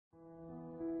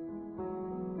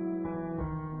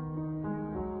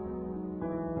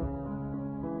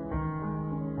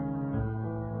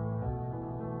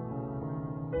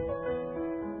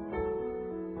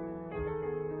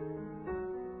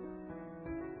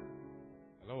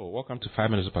welcome to 5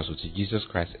 Minutes of Pastor T. Jesus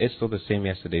Christ is still the same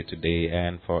yesterday, today,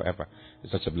 and forever.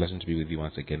 It's such a blessing to be with you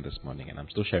once again this morning, and I'm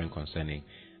still sharing concerning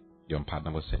the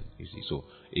unpardonable sin. You see, so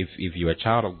if you're a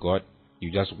child of God,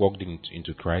 you just walked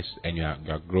into Christ, and you are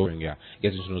growing, you are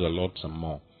getting to know the Lord some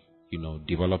more,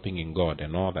 developing in God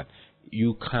and all that.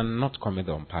 You cannot commit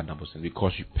the unpardonable sin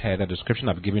because you pay the description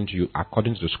I've given to you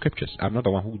according to the scriptures. I'm not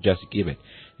the one who just gave it.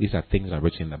 These are things that are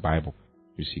written in the Bible.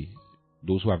 You see,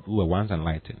 those who were once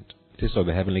enlightened, taste of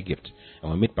the heavenly gift, and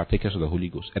were made partakers of the Holy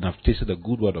Ghost, and have tasted the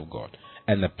good word of God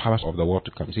and the powers of the world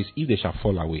to come. It says, if they shall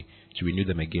fall away, to renew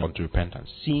them again unto repentance,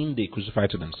 seeing they crucify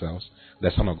to themselves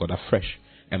the Son of God afresh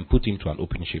and put him to an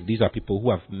open shame. These are people who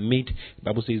have made, the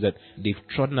Bible says that they've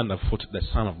trodden underfoot the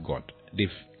Son of God. They've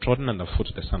trodden underfoot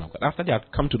the Son of God. After they have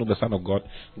come to know the Son of God,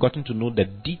 gotten to know the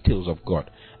details of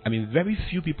God. I mean, very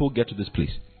few people get to this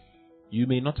place. You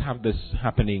may not have this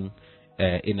happening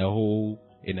in a whole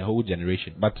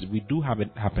generation, but we do have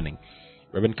it happening.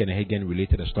 Reverend Kenneth Hagin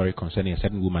related a story concerning a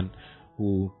certain woman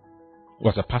who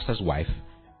was a pastor's wife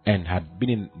and had been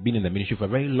in the ministry for a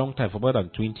very long time, for more than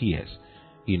 20 years,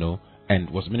 and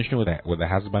was ministering with her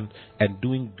husband and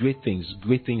doing great things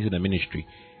in the ministry,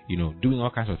 doing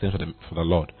all kinds of things for the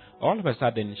Lord. All of a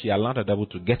sudden, she allowed the devil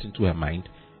to get into her mind,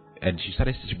 and she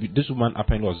started. This woman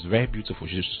apparently was very beautiful.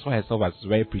 She saw herself as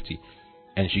very pretty,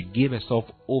 and she gave herself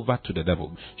over to the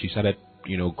devil. She started,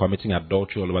 committing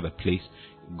adultery all over the place,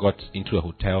 got into a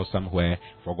hotel somewhere,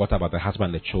 forgot about the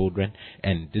husband and the children,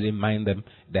 and didn't mind them.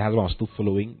 The husband was still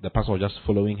following. The pastor was just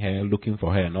following her, looking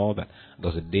for her and all that.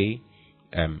 There was a day,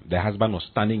 the husband was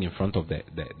standing in front of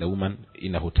the woman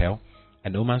in the hotel,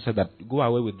 and the woman said that, go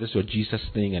away with this your Jesus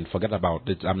thing and forget about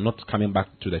it. I'm not coming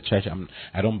back to the church.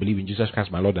 I don't believe in Jesus Christ,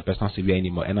 my Lord, the personal Savior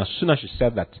anymore. And as soon as she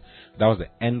said that, that was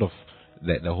the end of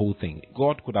the whole thing.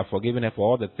 God could have forgiven her for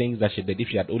all the things that she did if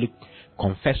she had only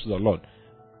confessed to the Lord,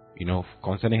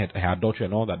 concerning her adultery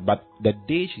and all that. But the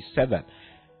day she said that,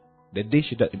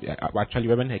 actually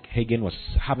Reverend Hagin was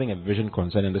having a vision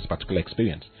concerning this particular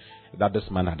experience that this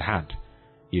man had,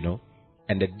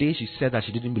 and the day she said that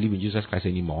she didn't believe in Jesus Christ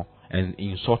anymore and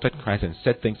insulted Christ and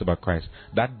said things about Christ,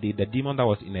 that day the demon that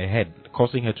was in her head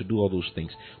causing her to do all those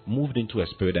things moved into her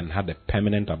spirit and had a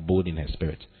permanent abode in her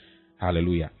spirit.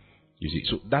 Hallelujah. You see,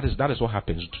 so that is what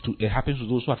happens. It happens to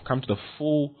those who have come to the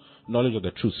full knowledge of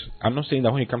the truth. I'm not saying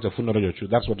that when you come to the full knowledge of the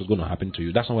truth, that's what is going to happen to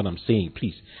you. That's not what I'm saying,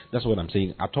 please. That's what I'm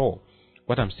saying at all.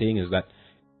 What I'm saying is that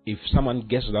if someone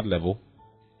gets to that level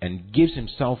and gives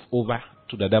himself over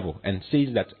to the devil and says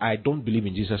that I don't believe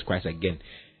in Jesus Christ again,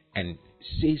 and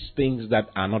says things that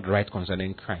are not right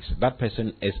concerning Christ, that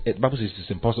person the Bible says it's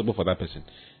impossible for that person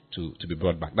to be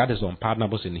brought back. That is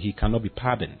unpardonable sin. He cannot be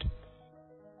pardoned.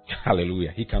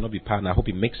 Hallelujah. He cannot be pardoned. I hope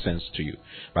it makes sense to you.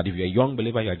 But if you're a young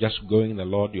believer, you're just growing in the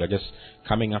Lord, you're just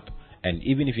coming up, and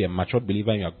even if you're a mature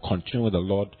believer and you're continuing with the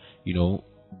Lord,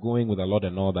 going with the Lord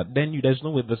and all that, then there's no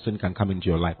way this sin can come into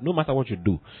your life. No matter what you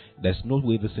do, there's no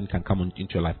way this sin can come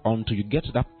into your life until you get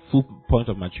to that full point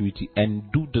of maturity and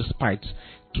do despite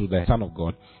to the Son of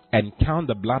God and count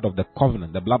the blood of the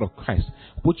covenant, the blood of Christ,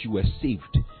 which you were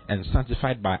saved and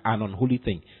sanctified by an unholy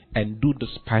thing, and do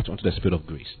despite unto the Spirit of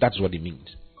grace. That's what it means.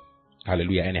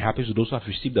 Hallelujah. And it happens to those who have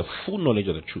received the full knowledge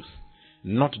of the truth,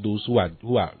 not those who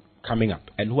are coming up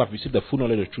and who have received the full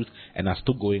knowledge of the truth and are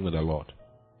still going with the Lord.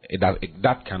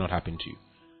 That cannot happen to you.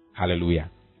 Hallelujah.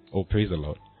 Oh, praise the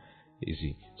Lord. You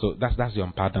see, so that's the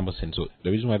unpardonable sin. So the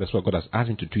reason why that's what God has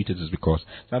asked him to treat it is because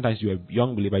sometimes you're a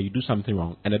young believer, you do something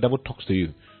wrong, and the devil talks to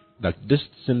you that this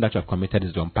sin that you have committed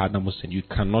is the unpardonable sin. You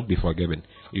cannot be forgiven.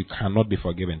 You cannot be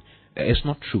forgiven. It's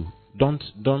not true. Don't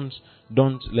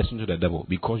listen to the devil,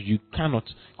 because you cannot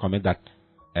commit that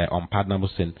unpardonable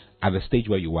sin at the stage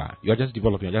where you are. You're just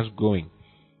developing. You're just growing.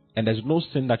 And there's no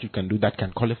sin that you can do that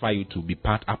can qualify you to be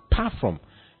part, apart from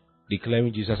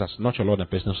declaring Jesus as not your Lord and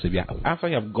personal Savior. After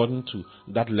you have gotten to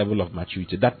that level of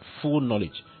maturity, that full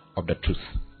knowledge of the truth.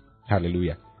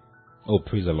 Hallelujah. Oh,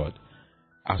 praise the Lord.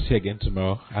 I'll see you again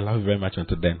tomorrow. I love you very much.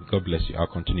 Until then, God bless you. I'll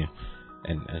continue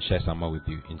and share some more with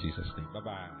you in Jesus' name.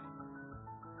 Bye-bye.